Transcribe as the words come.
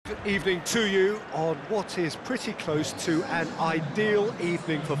Evening to you on what is pretty close to an ideal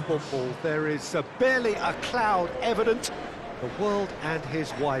evening for football. There is barely a cloud evident. The world and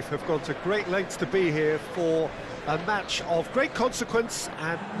his wife have gone to great lengths to be here for a match of great consequence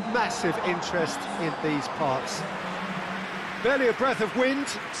and massive interest in these parts. Barely a breath of wind,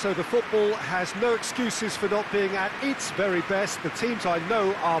 so the football has no excuses for not being at its very best. The teams I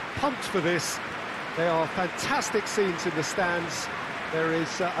know are pumped for this. They are fantastic scenes in the stands. There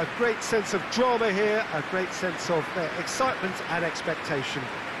is a great sense of drama here, a great sense of excitement and expectation.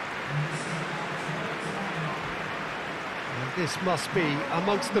 And this must be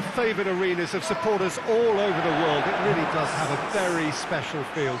amongst the favoured arenas of supporters all over the world. It really does have a very special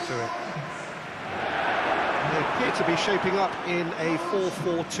feel to it. They appear to be shaping up in a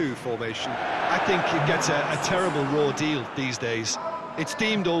 4-4-2 formation. I think it gets a terrible raw deal these days. It's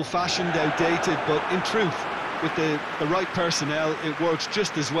deemed old-fashioned, outdated, but in truth, with the right personnel, it works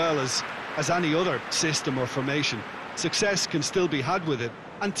just as well as any other system or formation. Success can still be had with it,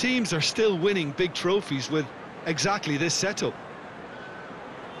 and teams are still winning big trophies with exactly this setup.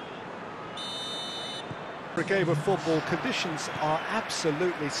 For a game of football, conditions are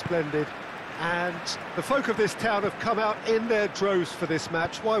absolutely splendid, and the folk of this town have come out in their droves for this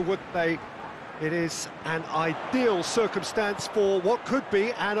match. Why wouldn't they? It is an ideal circumstance for what could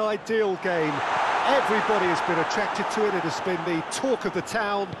be an ideal game. Everybody has been attracted to it. It has been the talk of the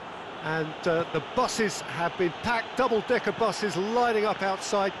town, and the buses have been packed, double-decker buses lining up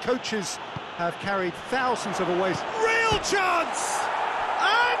outside. Coaches have carried thousands of aways. Real chance!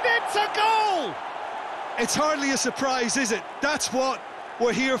 And it's a goal! It's hardly a surprise, is it? That's what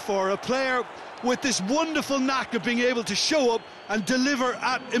we're here for, a player with this wonderful knack of being able to show up and deliver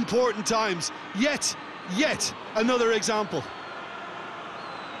at important times. Yet another example.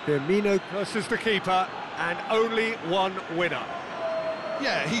 Firmino versus the keeper, and only one winner.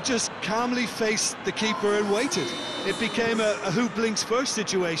 Yeah, he just calmly faced the keeper and waited. It became a who blinks first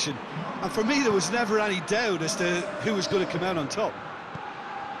situation. And for me, there was never any doubt as to who was going to come out on top.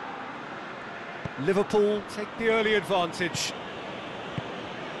 Liverpool take the early advantage.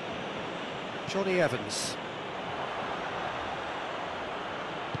 Johnny Evans.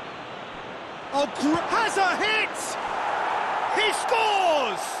 Oh, has a hit! He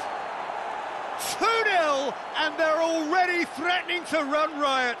scores! 2-0, and they're already threatening to run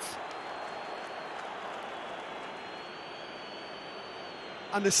riot.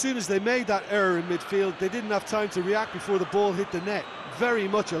 And as soon as they made that error in midfield, they didn't have time to react before the ball hit the net. Very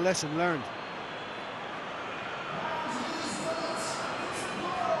much a lesson learned.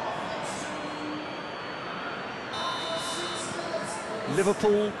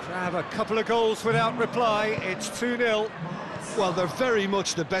 Liverpool grab a couple of goals without reply. It's 2-0. Well, they're very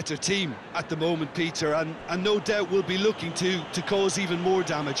much the better team at the moment, Peter, and no doubt will be looking to cause even more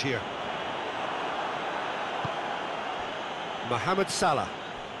damage here. Mohamed Salah.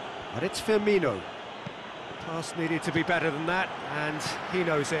 But it's Firmino. The pass needed to be better than that, and he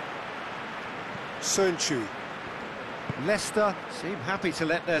knows it. Sönchu. Leicester seem happy to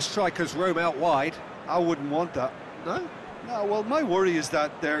let their strikers roam out wide. I wouldn't want that. No? No, well, my worry is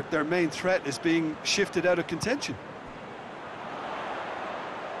that their main threat is being shifted out of contention.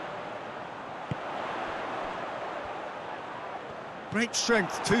 Great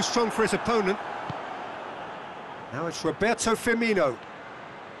strength, too strong for his opponent. Now it's Roberto Firmino.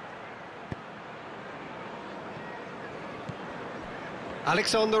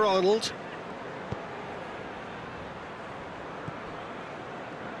 Alexander-Arnold.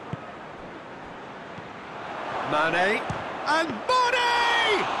 Mane. And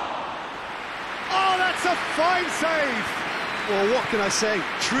Mane! Oh, that's a fine save! Well, what can I say?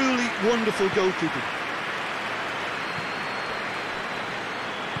 Truly wonderful goalkeeping.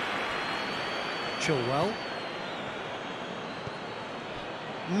 Chilwell.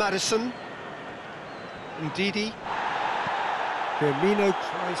 Maddison. Ndidi. Firmino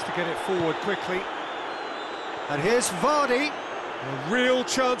tries to get it forward quickly. And here's Vardy. A real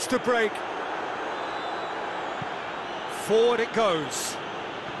chance to break. Forward it goes.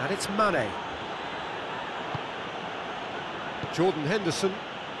 And it's Mane. Jordan Henderson.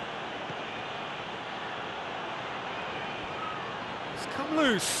 It's come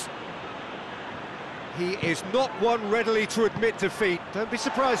loose. He is not one readily to admit defeat. Don't be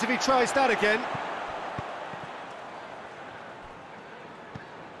surprised if he tries that again.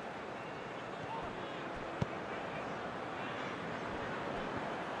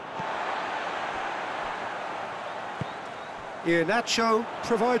 Iheanacho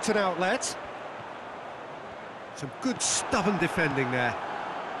provides an outlet. Some good stubborn defending there.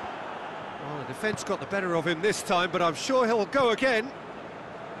 Well, the defence got the better of him this time, but I'm sure he'll go again.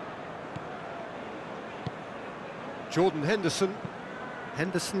 Jordan Henderson.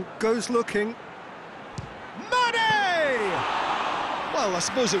 Henderson goes looking. Mane! Well, I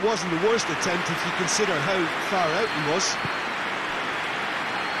suppose it wasn't the worst attempt if you consider how far out he was.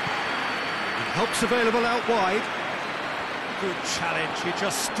 Help's available out wide. Good challenge, he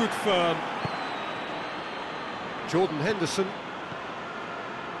just stood firm. Jordan Henderson.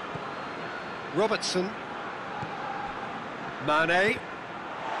 Robertson. Mane.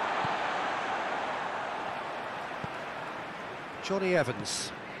 Johnny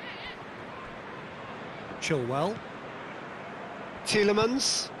Evans. Chilwell.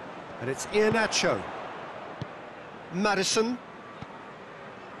 Tielemans. And it's Iheanacho. Maddison.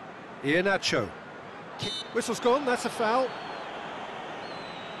 Iheanacho. Whistle's gone, that's a foul.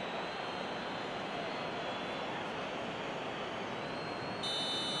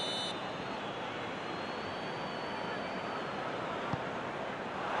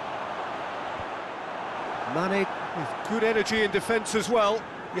 Mane with good energy in defence as well.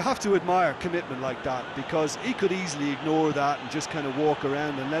 You have to admire commitment like that, because he could easily ignore that and just kind of walk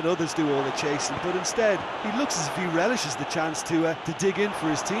around and let others do all the chasing, but instead he looks as if he relishes the chance to dig in for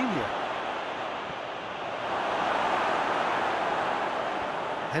his team here.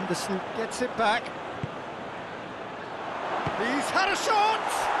 Henderson gets it back. He's had a shot!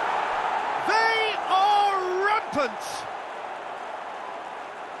 They are rampant!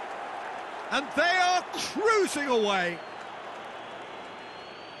 And they are cruising away.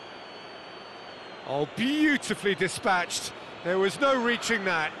 Oh, beautifully dispatched. There was no reaching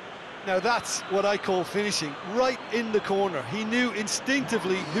that. Now that's what I call finishing, right in the corner. He knew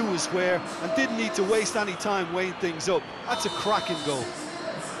instinctively who was where and didn't need to waste any time weighing things up. That's a cracking goal.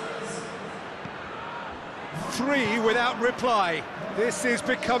 3 without reply. This is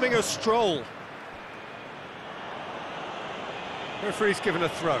becoming a stroll. Referee's given a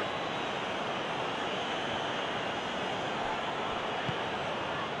throw.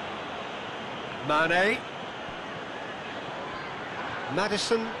 Mane.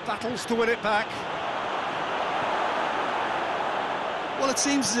 Maddison battles to win it back. Well, it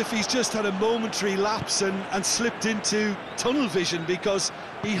seems as if he's just had a momentary lapse and slipped into tunnel vision, because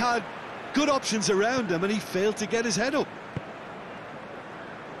he had good options around him and he failed to get his head up.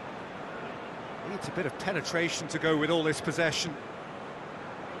 Needs a bit of penetration to go with all this possession.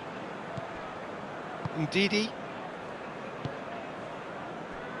 Ndidi.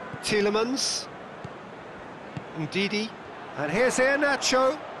 Tielemans. Ndidi. And here's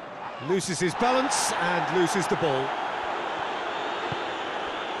Iheanacho. Loses his balance and loses the ball.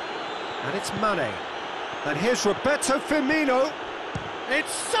 And it's Mane. And here's Roberto Firmino. It's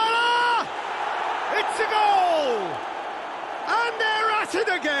Salah! It's a goal! And they're at it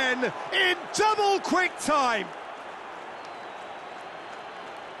again in double quick time.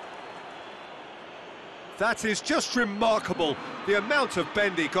 That is just remarkable, the amount of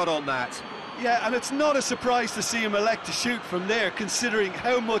bend he got on that. Yeah, and it's not a surprise to see him elect to shoot from there, considering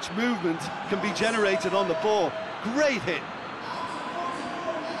how much movement can be generated on the ball. Great hit.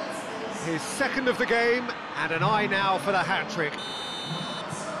 His second of the game, and an eye now for the hat-trick.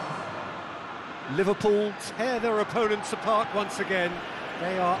 Liverpool tear their opponents apart once again.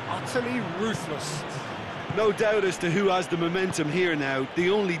 They are utterly ruthless. No doubt as to who has the momentum here now. The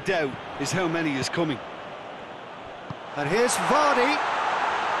only doubt is how many is coming. And here's Vardy.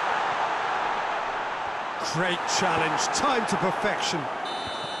 Great challenge, time to perfection.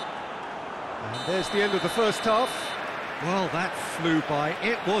 And there's the end of the first half. Well, that flew by.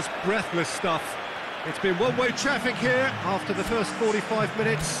 It was breathless stuff. It's been one-way traffic here after the first 45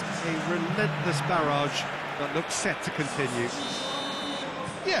 minutes. A relentless barrage that looks set to continue.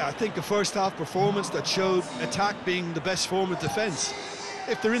 Yeah, I think a first-half performance that showed attack being the best form of defence.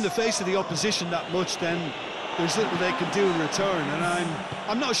 If they're in the face of the opposition that much, then there's little they can do in return, and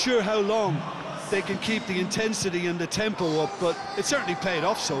I'm not sure how long they can keep the intensity and the tempo up, but it certainly paid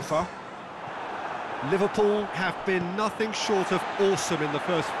off so far. Liverpool have been nothing short of awesome in the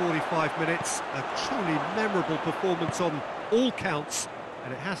first 45 minutes. A truly memorable performance on all counts,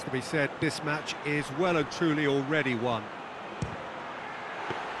 and it has to be said, this match is well and truly already won.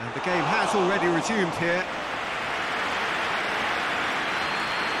 And the game has already resumed here.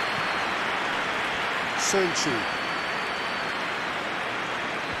 Sonchu.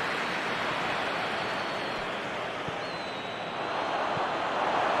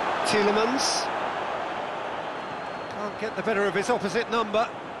 Tielemans. Can't get the better of his opposite number.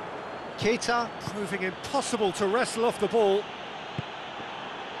 Keita proving impossible to wrestle off the ball.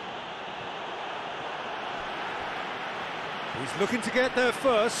 He's looking to get there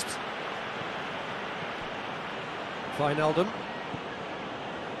first. Wijnaldum.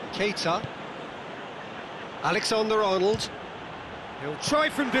 Keita. Alexander-Arnold. He'll try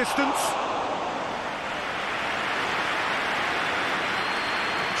from distance.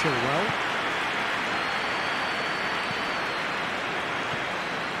 Chilwell.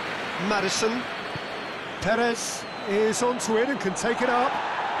 Maddison. Perez is onto it and can take it up.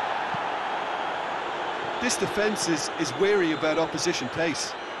 This defence is wary about opposition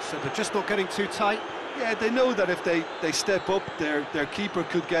pace. So they're just not getting too tight. Yeah, they know that if they step up, their keeper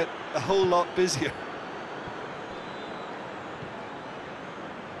could get a whole lot busier.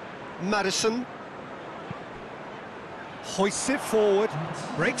 Maddison. Hoists it forward.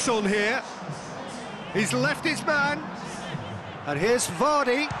 Breaks on here. He's left his man. And here's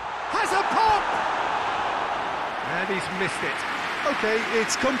Vardy. Has a pop! And he's missed it. OK,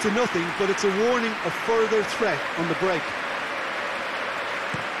 it's come to nothing, but it's a warning of further threat on the break.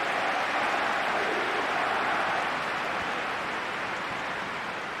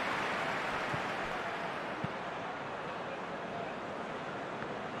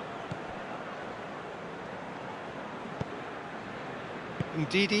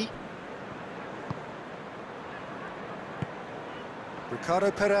 Ndidi.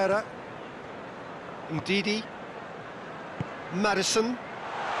 Ricardo Pereira. Ndidi. Maddison.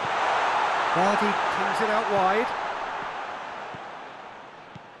 Vardy pings it out wide.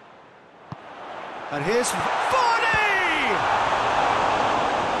 And here's Vardy!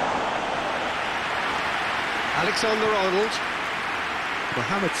 Alexander-Arnold.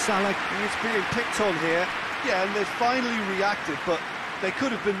 Mohamed Salah is being picked on here. Yeah, and they finally reacted, but they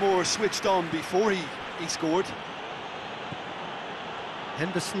could have been more switched on before he scored.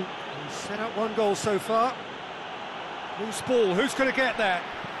 Henderson has set up one goal so far. Loose ball, who's going to get that?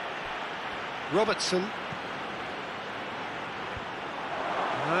 Robertson.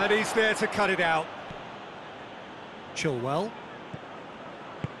 And he's there to cut it out. Chilwell.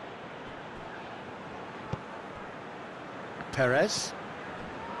 Perez.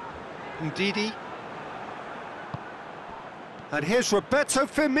 Ndidi. And here's Roberto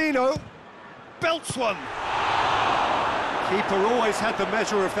Firmino. Belts one. Keeper always had the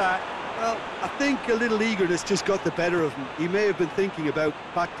measure of that. Well, I think a little eagerness just got the better of him. He may have been thinking about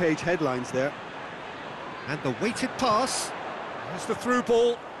back-page headlines there. And the weighted pass. There's the through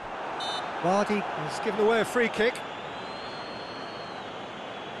ball. Vardy has given away a free kick.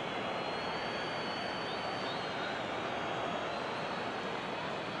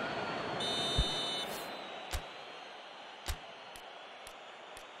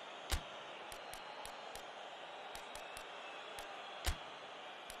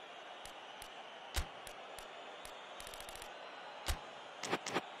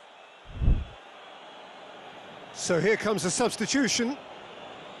 So here comes a substitution.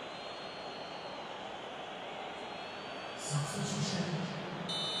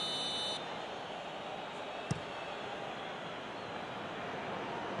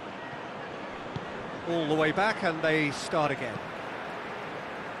 All the way back and they start again.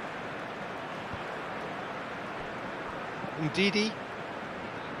 Ndidi.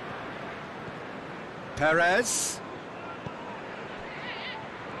 Perez.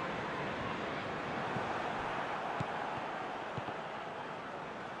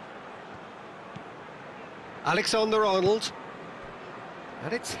 Alexander-Arnold.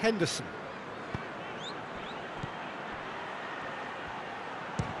 And it's Henderson.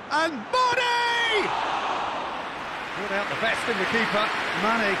 And Mane! Brought out the best in the keeper.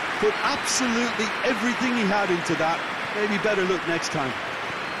 Mane put absolutely everything he had into that. Maybe better look next time.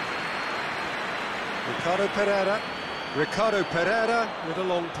 Ricardo Pereira. Ricardo Pereira with a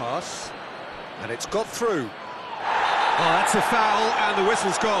long pass. And it's got through. Oh, that's a foul and the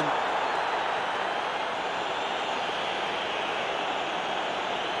whistle's gone.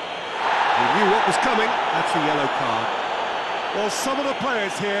 Knew what was coming. That's a yellow card. Well, some of the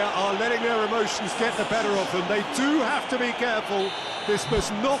players here are letting their emotions get the better of them. They do have to be careful. This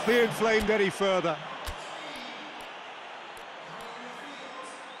must not be inflamed any further.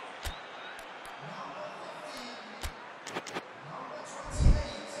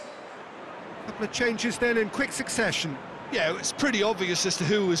 Couple of changes then in quick succession. Yeah, it's pretty obvious as to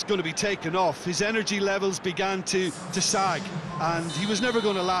who was going to be taken off. His energy levels began to sag, and he was never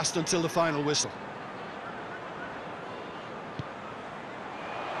going to last until the final whistle.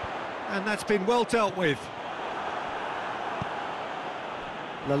 And that's been well dealt with.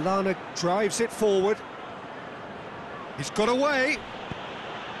 Lallana drives it forward. He's got away.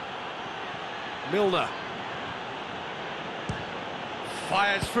 Milner.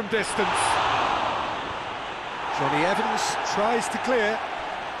 Fires from distance. Johnny Evans tries to clear.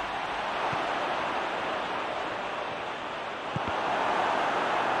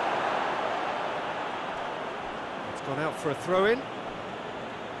 Gone out for a throw-in.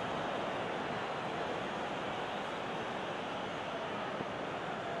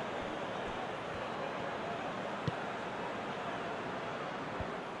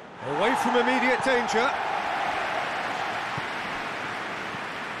 Away from immediate danger.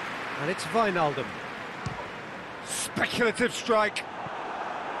 And it's Wijnaldum. Speculative strike.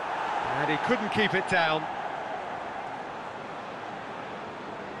 And he couldn't keep it down.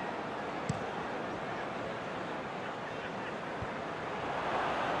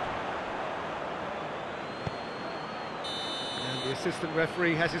 And the assistant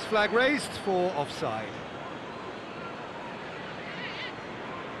referee has his flag raised for offside.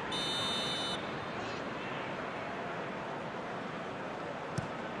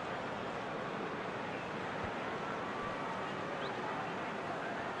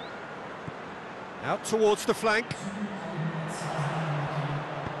 Out towards the flank.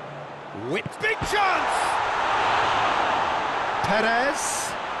 With big chance! Perez.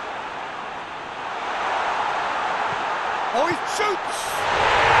 Oh, he shoots!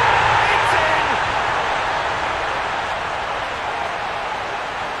 It's in!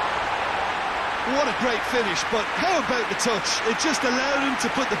 What a great finish, but how about the touch? It just allowed him to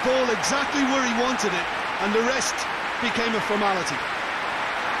put the ball exactly where he wanted it, and the rest became a formality.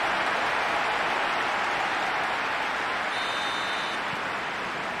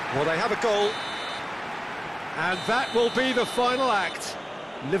 Well, they have a goal, and that will be the final act.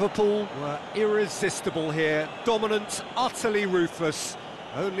 Liverpool were irresistible here, dominant, utterly ruthless.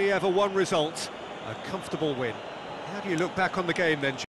 Only ever one result, a comfortable win. How do you look back on the game then,